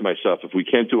said to myself, if we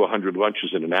can't do 100 lunches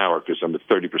in an hour because I'm at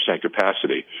 30%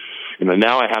 capacity,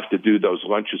 now I have to do those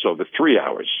lunches over 3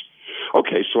 hours.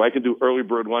 Okay, so I can do early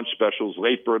bird lunch specials,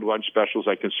 late bird lunch specials.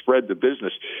 I can spread the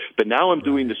business. But now I'm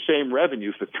doing the same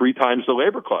revenue for 3 times the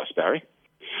labor cost, Barry.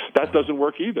 That doesn't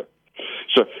work either.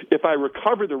 So if I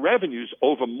recover the revenues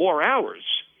over more hours,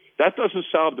 that doesn't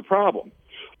solve the problem.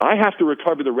 I have to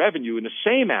recover the revenue in the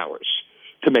same hours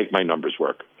to make my numbers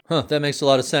work. That makes a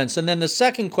lot of sense. And then the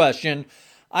second question,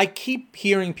 I keep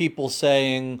hearing people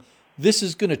saying, this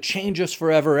is going to change us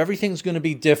forever. Everything's going to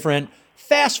be different.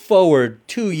 Fast forward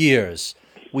 2 years.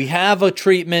 We have a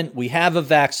treatment. We have a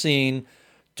vaccine.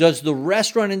 Does the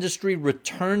restaurant industry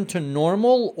return to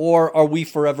normal, or are we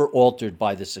forever altered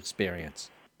by this experience?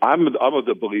 I'm of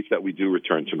the belief that we do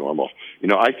return to normal.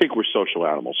 I think we're social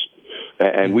animals,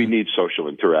 and we need social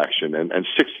interaction, and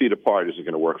 6 feet apart isn't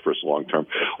going to work for us long term.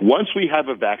 Once we have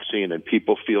a vaccine and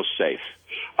people feel safe,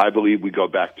 I believe we go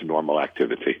back to normal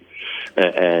activity.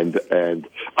 And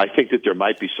I think that there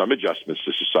might be some adjustments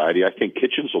to society. I think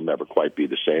kitchens will never quite be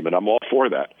the same, and I'm all for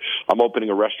that. I'm opening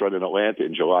a restaurant in Atlanta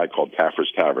in July called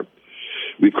Taffer's Tavern.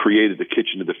 We've created the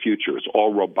kitchen of the future. It's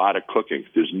all robotic cooking.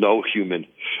 There's no human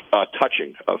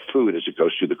touching of food as it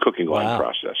goes through the cooking line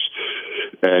process.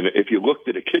 And if you looked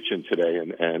at a kitchen today,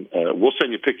 and we'll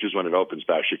send you pictures when it opens,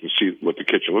 Bash, you can see what the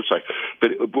kitchen looks like.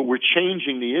 But we're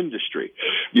changing the industry.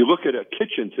 You look at a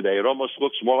kitchen today, it almost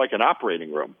looks more like an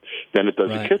operating room than it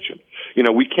does a kitchen.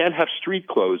 We can't have street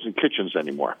clothes in kitchens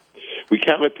anymore. We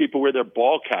can't let people wear their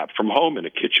ball cap from home in a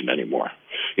kitchen anymore.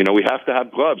 We have to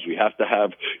have gloves. We have to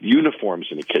have uniforms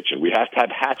in the kitchen. We have to have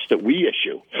hats that we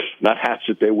issue, not hats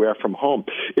that they wear from home.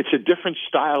 It's a different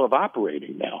style of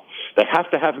operating now. They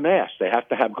have to have masks. They have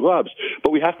to have gloves.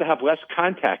 But we have to have less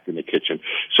contact in the kitchen.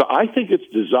 So I think it's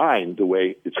designed the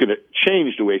way it's going to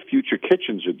change the way future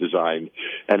kitchens are designed,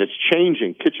 and it's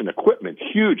changing kitchen equipment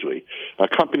hugely.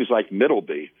 Companies like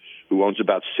Middleby, who owns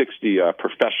about 60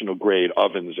 professional-grade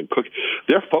ovens and cooking,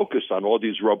 they're focused on all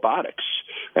these robotics.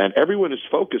 And everyone is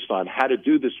focused on how to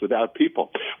do this without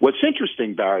people. What's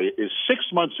interesting, Barry, is 6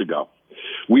 months ago,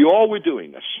 we all were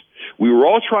doing this. We were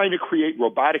all trying to create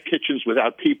robotic kitchens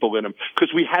without people in them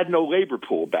because we had no labor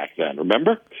pool back then,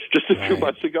 remember? Just a few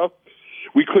months ago.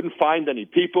 We couldn't find any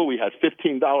people. We had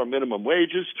 $15 minimum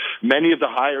wages. Many of the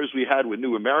hires we had were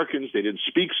new Americans. They didn't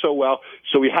speak so well.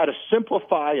 So we had to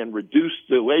simplify and reduce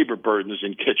the labor burdens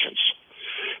in kitchens.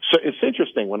 So it's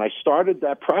interesting. When I started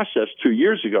that process 2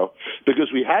 years ago,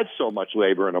 because we had so much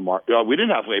labor in we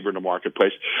didn't have labor in the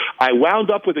marketplace, I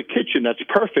wound up with a kitchen that's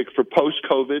perfect for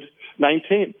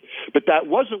post-COVID-19. But that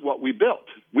wasn't what we built.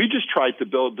 We just tried to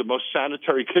build the most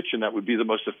sanitary kitchen that would be the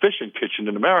most efficient kitchen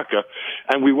in America,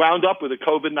 and we wound up with a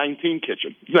COVID-19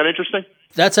 kitchen. Isn't that interesting?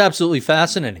 That's absolutely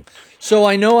fascinating. So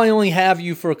I know I only have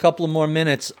you for a couple of more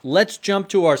minutes. Let's jump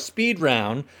to our speed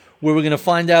round, where we're going to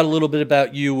find out a little bit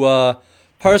about you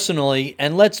personally,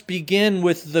 and let's begin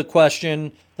with the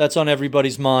question that's on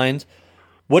everybody's mind.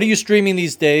 What are you streaming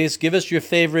these days? Give us your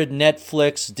favorite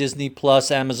Netflix, Disney Plus,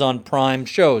 Amazon Prime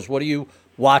shows. What are you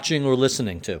watching or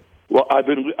listening to? Well, I've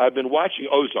been watching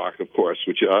Ozark, of course,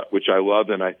 which I love,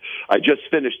 and I just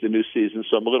finished the new season,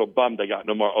 so I'm a little bummed I got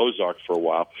no more Ozark for a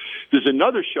while. There's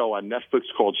another show on Netflix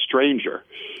called Stranger,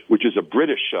 which is a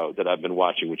British show that I've been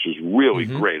watching, which is really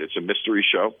great. It's a mystery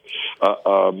show,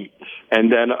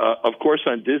 and then of course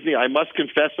on Disney, I must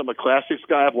confess I'm a classics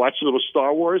guy. I've watched a little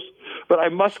Star Wars, but I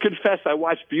must confess I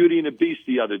watched Beauty and the Beast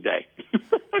the other day.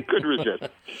 I couldn't resist.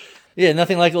 Yeah,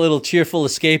 nothing like a little cheerful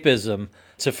escapism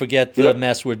to forget the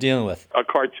mess we're dealing with. A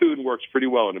cartoon works pretty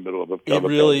well in the middle of a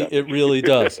It really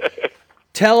does.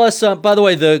 Tell us, by the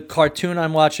way, the cartoon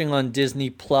I'm watching on Disney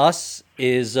Plus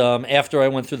is, after I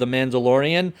went through The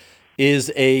Mandalorian,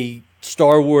 is a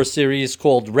Star Wars series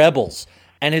called Rebels.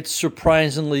 And it's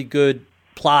surprisingly good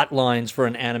plot lines for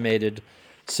an animated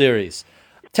series.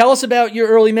 Tell us about your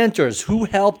early mentors. Who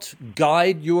helped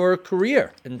guide your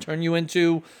career and turn you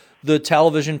into the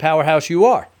television powerhouse you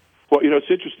are? Well, it's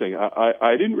interesting.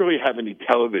 I didn't really have any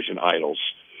television idols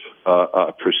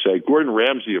per se. Gordon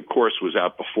Ramsay, of course, was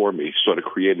out before me, sort of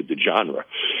created the genre.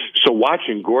 So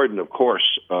watching Gordon, of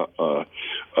course, the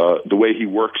way he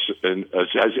works and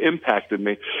has impacted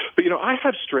me. But, I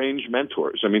have strange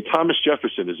mentors. I mean, Thomas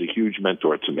Jefferson is a huge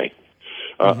mentor to me.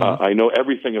 I know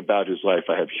everything about his life.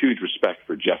 I have huge respect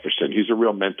for Jefferson. He's a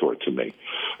real mentor to me.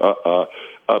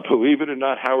 Believe it or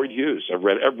not, Howard Hughes. I've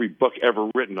read every book ever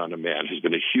written on a man. Has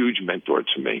been a huge mentor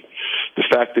to me. The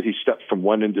fact that he stepped from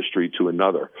one industry to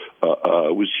another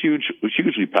was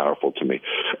hugely powerful to me.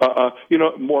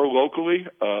 More locally,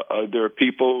 there are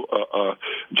people. A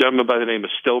gentleman by the name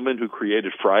of Stillman, who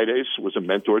created Fridays, was a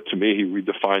mentor to me. He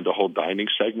redefined the whole dining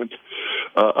segment.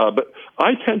 But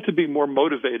I tend to be more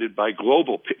motivated by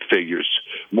global figures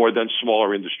more than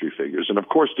smaller industry figures. And of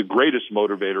course, the greatest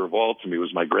motivator of all to me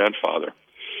was my grandfather,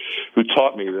 who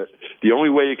taught me that the only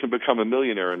way you can become a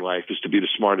millionaire in life is to be the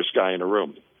smartest guy in the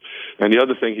room. And the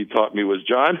other thing he taught me was,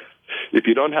 John, if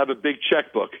you don't have a big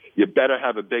checkbook, you better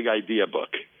have a big idea book.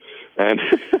 And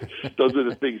those are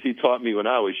the things he taught me when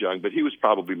I was young, but he was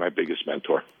probably my biggest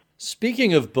mentor.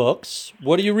 Speaking of books,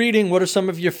 what are you reading? What are some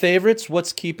of your favorites?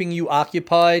 What's keeping you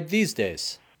occupied these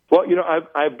days? Well,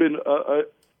 I've been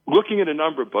looking at a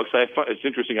number of books. It's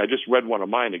interesting. I just read one of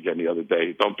mine again the other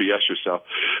day. Don't BS yourself.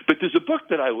 But there's a book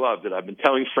that I love that I've been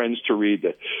telling friends to read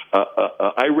that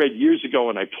I read years ago,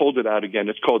 and I pulled it out again.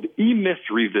 It's called E-Myth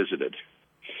Revisited.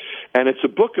 And it's a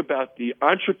book about the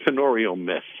entrepreneurial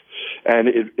myth. And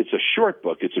it's a short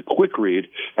book. It's a quick read.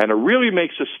 And it really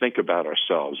makes us think about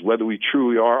ourselves, whether we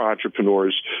truly are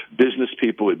entrepreneurs, business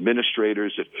people,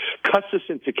 administrators. It cuts us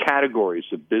into categories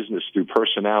of business through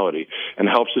personality and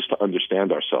helps us to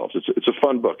understand ourselves. It's a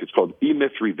fun book. It's called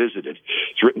E-Myth Revisited.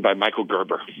 It's written by Michael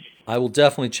Gerber. I will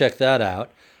definitely check that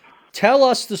out. Tell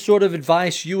us the sort of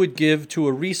advice you would give to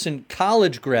a recent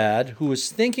college grad who is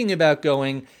thinking about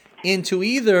going into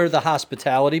either the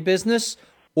hospitality business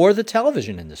or the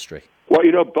television industry. Well,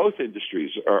 both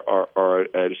industries are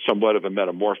at somewhat of a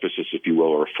metamorphosis, if you will,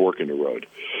 or a fork in the road.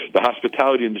 The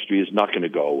hospitality industry is not going to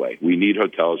go away. We need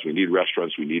hotels, we need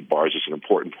restaurants, we need bars. It's an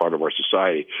important part of our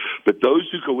society. But those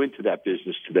who go into that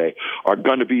business today are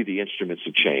going to be the instruments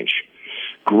of change.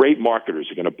 Great marketers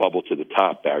are going to bubble to the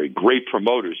top, Barry. Great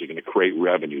promoters are going to create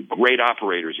revenue. Great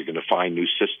operators are going to find new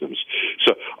systems.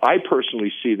 So I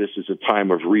personally see this as a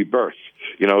time of rebirth.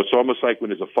 It's almost like when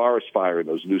there's a forest fire and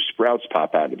those new sprouts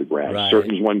pop out of the ground. Right.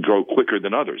 Certain ones grow quicker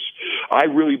than others. I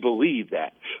really believe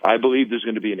that. I believe there's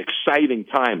going to be an exciting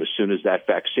time as soon as that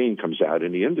vaccine comes out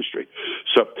in the industry.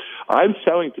 So I'm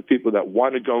telling to people that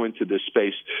want to go into this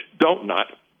space,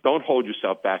 don't hold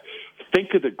yourself back.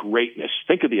 Think of the greatness.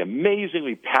 Think of the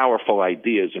amazingly powerful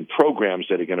ideas and programs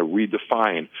that are going to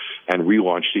redefine and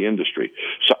relaunch the industry.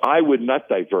 So I would not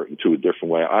divert into a different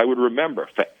way. I would remember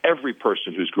for every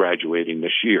person who's graduating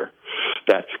this year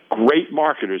that great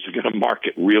marketers are going to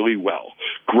market really well.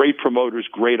 Great promoters,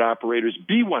 great operators,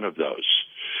 be one of those.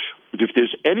 If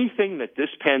there's anything that this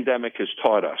pandemic has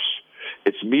taught us,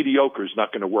 it's mediocre is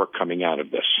not going to work coming out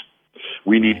of this.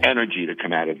 We need energy to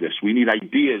come out of this. We need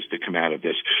ideas to come out of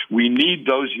this. We need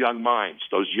those young minds,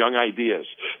 those young ideas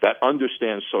that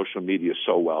understand social media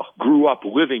so well, grew up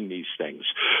living these things.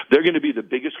 They're going to be the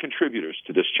biggest contributors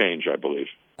to this change, I believe.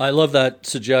 I love that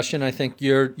suggestion. I think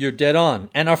you're dead on.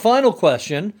 And our final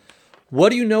question, what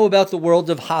do you know about the world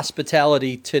of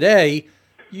hospitality today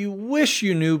you wish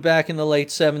you knew back in the late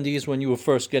 70s when you were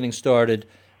first getting started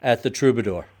at the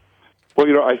Troubadour? Well,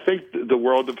 I think the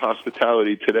world of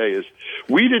hospitality today is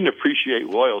we didn't appreciate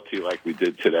loyalty like we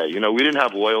did today. We didn't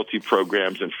have loyalty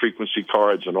programs and frequency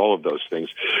cards and all of those things.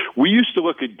 We used to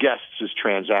look at guests as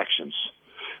transactions.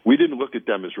 We didn't look at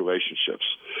them as relationships.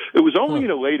 It was only in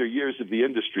the later years of the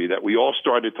industry that we all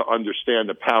started to understand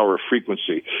the power of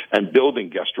frequency and building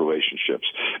guest relationships.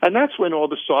 And that's when all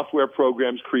the software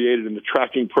programs created and the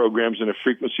tracking programs and the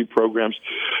frequency programs.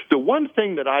 The one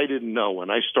thing that I didn't know when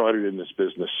I started in this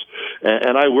business,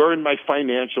 and I learned my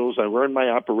financials, I learned my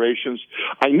operations,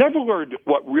 I never learned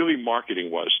what really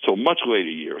marketing was till much later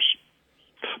years.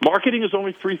 Marketing is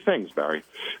only three things, Barry.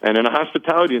 And in the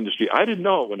hospitality industry, I didn't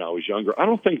know it when I was younger. I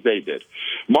don't think they did.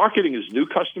 Marketing is new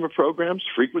customer programs,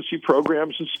 frequency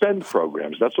programs, and spend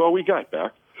programs. That's all we got, Barry.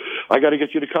 I got to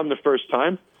get you to come the first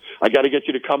time. I got to get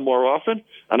you to come more often.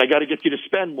 And I got to get you to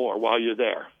spend more while you're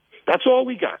there. That's all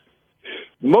we got.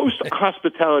 Most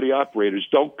hospitality operators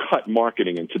don't cut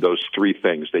marketing into those three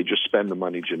things. They just spend the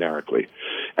money generically.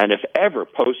 And if ever,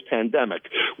 post-pandemic,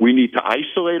 we need to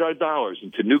isolate our dollars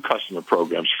into new customer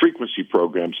programs, frequency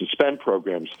programs, and spend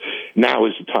programs, now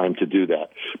is the time to do that.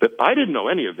 But I didn't know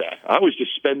any of that. I was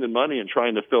just spending money and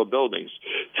trying to fill buildings.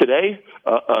 Today,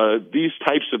 these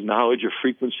types of knowledge of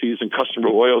frequencies and customer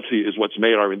loyalty is what's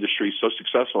made our industry so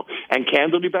successful. And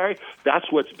candidly, Barry,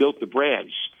 that's what's built the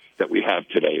brands that we have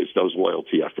today, is those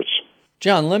loyalty efforts.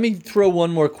 John, let me throw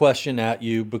one more question at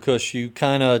you because you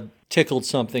kind of tickled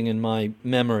something in my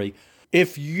memory.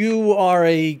 If you are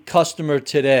a customer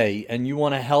today and you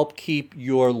want to help keep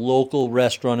your local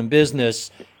restaurant and business,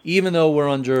 even though we're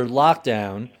under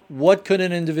lockdown, what could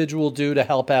an individual do to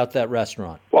help out that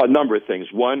restaurant? Well, a number of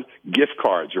things. One, gift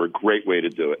cards are a great way to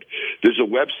do it. There's a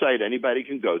website anybody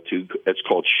can go to. It's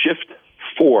called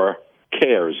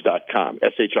shift4cares.com,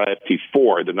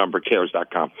 SHIFT4, the number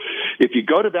cares.com. If you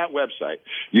go to that website,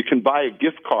 you can buy a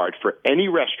gift card for any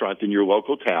restaurant in your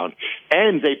local town,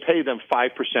 and they pay them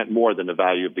 5% more than the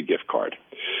value of the gift card.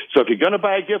 So if you're going to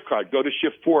buy a gift card, go to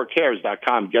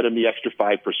shift4cares.com, get them the extra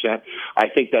 5%. I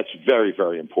think that's very,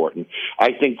 very important.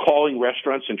 I think calling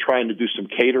restaurants and trying to do some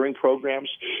catering programs,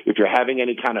 if you're having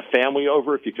any kind of family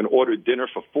over, if you can order dinner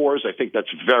for fours, I think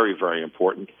that's very, very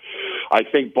important. I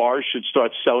think bars should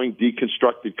start selling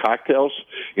deconstructed cocktails.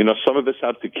 You know, some of us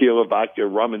have tequila, vodka,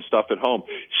 rum, and stuff at home.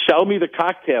 Sell me the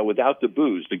cocktail without the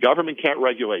booze. The government can't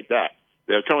regulate that.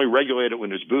 They can only regulate it when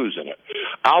there's booze in it.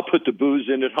 I'll put the booze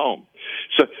in at home.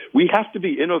 So we have to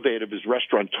be innovative as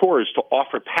restaurateurs to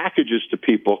offer packages to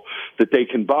people that they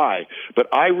can buy.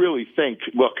 But I really think,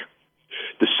 look,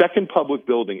 the second public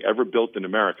building ever built in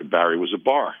America, Barry, was a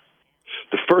bar.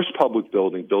 The first public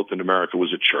building built in America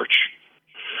was a church.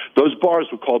 Those bars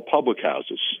were called public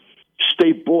houses.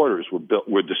 State borders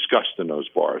were discussed in those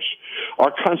bars.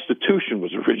 Our Constitution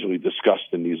was originally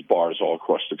discussed in these bars all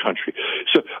across the country.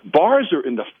 So bars are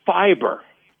in the fiber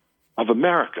of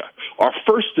America. Our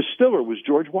first distiller was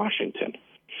George Washington.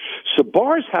 So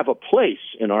bars have a place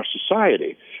in our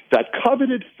society, that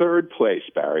coveted third place,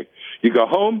 Barry. You go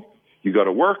home, you go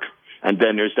to work, and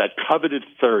then there's that coveted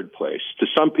third place. To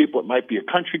some people, it might be a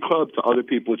country club. To other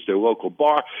people, it's their local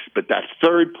bar. But that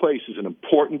third place is an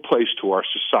important place to our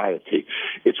society.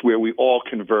 It's where we all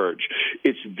converge.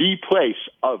 It's the place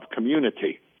of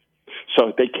community.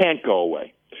 So they can't go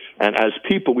away. And as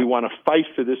people, we want to fight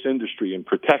for this industry and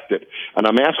protect it. And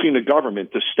I'm asking the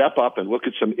government to step up and look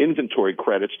at some inventory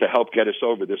credits to help get us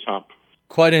over this hump.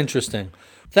 Quite interesting.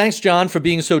 Thanks, John, for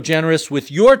being so generous with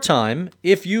your time.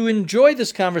 If you enjoy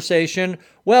this conversation,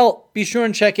 well, be sure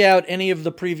and check out any of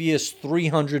the previous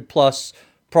 300-plus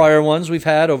prior ones we've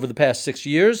had over the past 6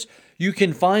 years. You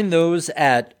can find those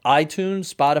at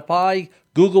iTunes, Spotify,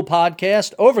 Google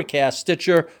Podcast, Overcast,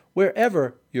 Stitcher,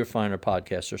 wherever your finer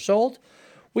podcasts are sold.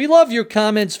 We love your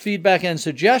comments, feedback, and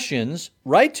suggestions.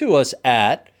 Write to us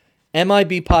at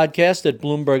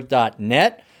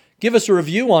mibpodcast@bloomberg.net. Give us a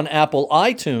review on Apple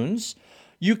iTunes.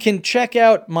 You can check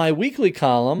out my weekly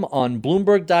column on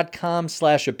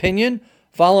Bloomberg.com/opinion.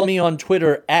 Follow me on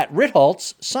Twitter at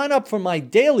Ritholtz. Sign up for my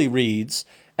daily reads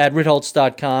at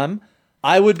Ritholtz.com.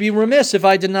 I would be remiss if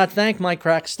I did not thank my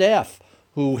crack staff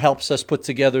who helps us put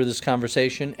together this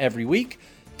conversation every week.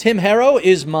 Tim Harrow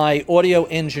is my audio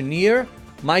engineer.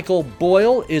 Michael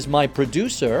Boyle is my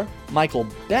producer. Michael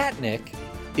Batnick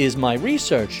is my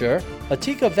researcher.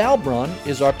 Atika Valbron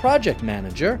is our project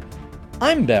manager.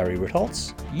 I'm Barry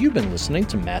Ritholtz. You've been listening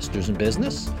to Masters in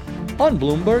Business on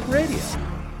Bloomberg Radio.